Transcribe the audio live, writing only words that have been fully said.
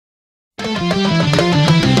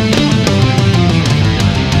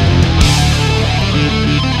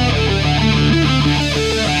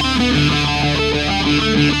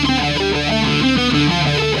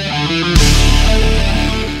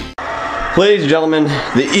Ladies and gentlemen,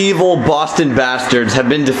 the evil Boston bastards have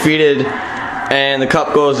been defeated and the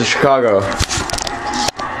cup goes to Chicago.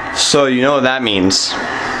 So you know what that means.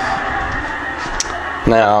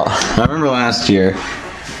 Now, I remember last year,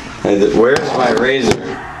 where's my razor?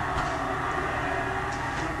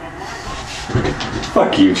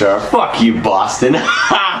 Fuck you, Char. Fuck you, Boston.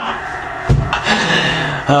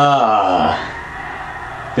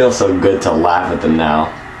 Feels so good to laugh at them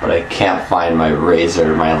now. But I can't find my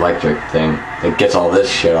razor, my electric thing that gets all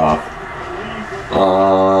this shit off.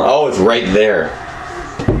 Oh, it's right there.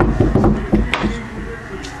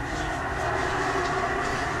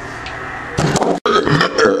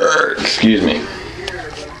 Excuse me.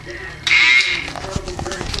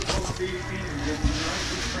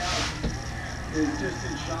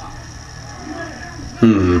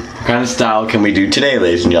 What kind of style can we do today,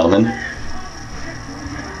 ladies and gentlemen?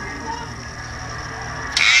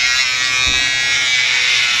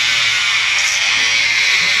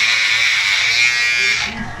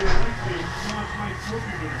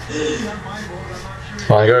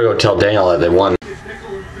 Well, I gotta go tell Daniel that they won.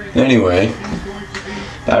 Anyway,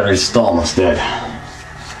 battery's still almost dead.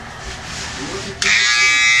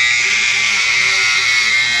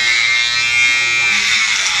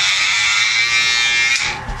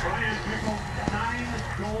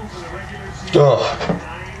 Oh,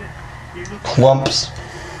 clumps.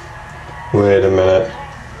 Wait a minute.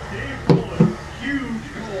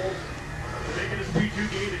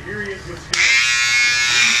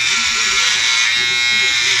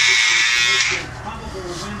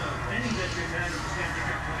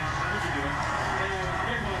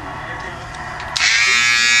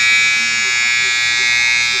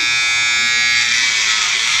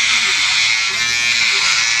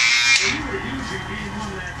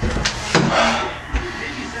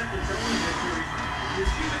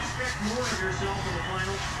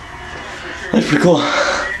 That's pretty cool.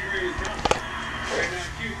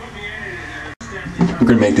 I'm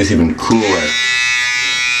gonna make this even cooler.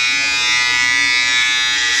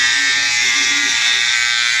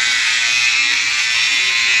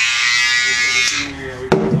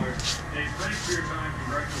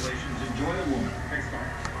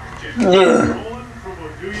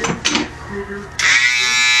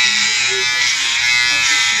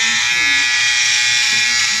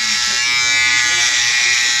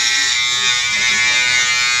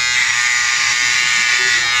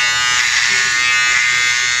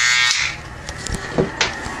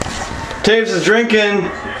 Taves is drinking.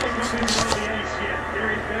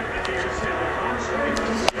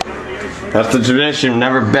 That's the tradition.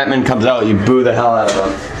 Whenever Bettman comes out, you boo the hell out of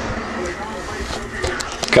him.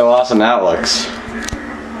 Look how awesome that looks.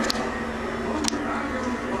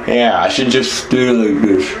 Yeah, I should just do like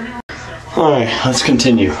this. Alright, let's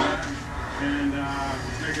continue.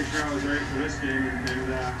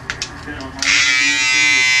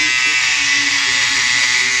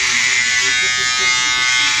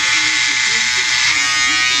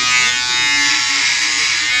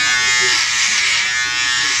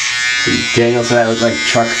 Daniel said I look like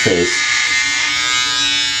Chuck face.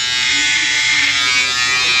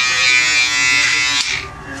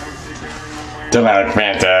 Don't I look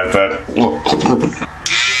fantastic?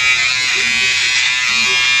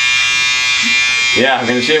 Yeah, I'm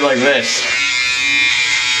gonna shave like this.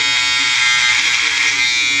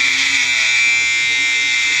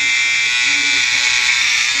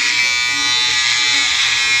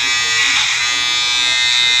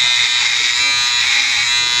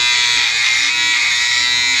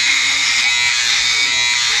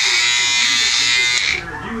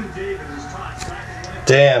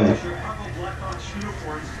 Damn.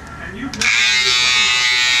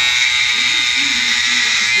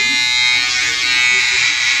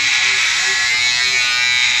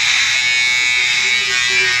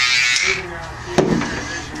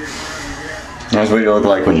 That's what you look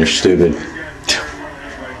like when you're stupid.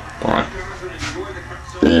 Come on.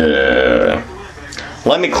 Yeah.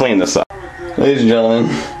 Let me clean this up. Ladies and gentlemen,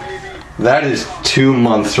 that is 2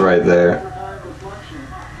 months right there.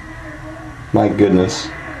 My goodness.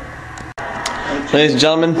 Ladies and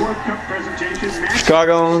gentlemen,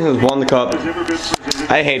 Chicago has won the cup.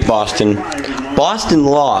 I hate Boston. Boston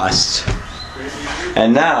lost.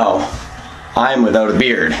 And now, I'm without a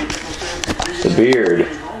beard. The beard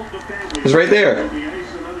is right there.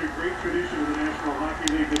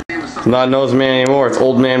 It's not a nose man anymore, it's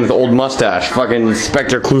old man with old mustache. Fucking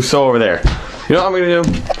Inspector Clouseau over there. You know what I'm gonna do?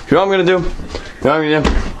 You know what I'm gonna do? You know what I'm gonna do?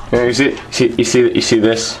 Here, you see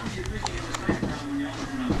this?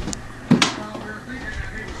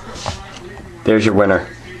 There's your winner.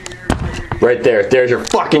 Right there. There's your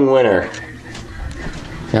fucking winner.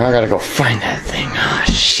 Now I gotta go find that thing. Ah,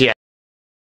 shit.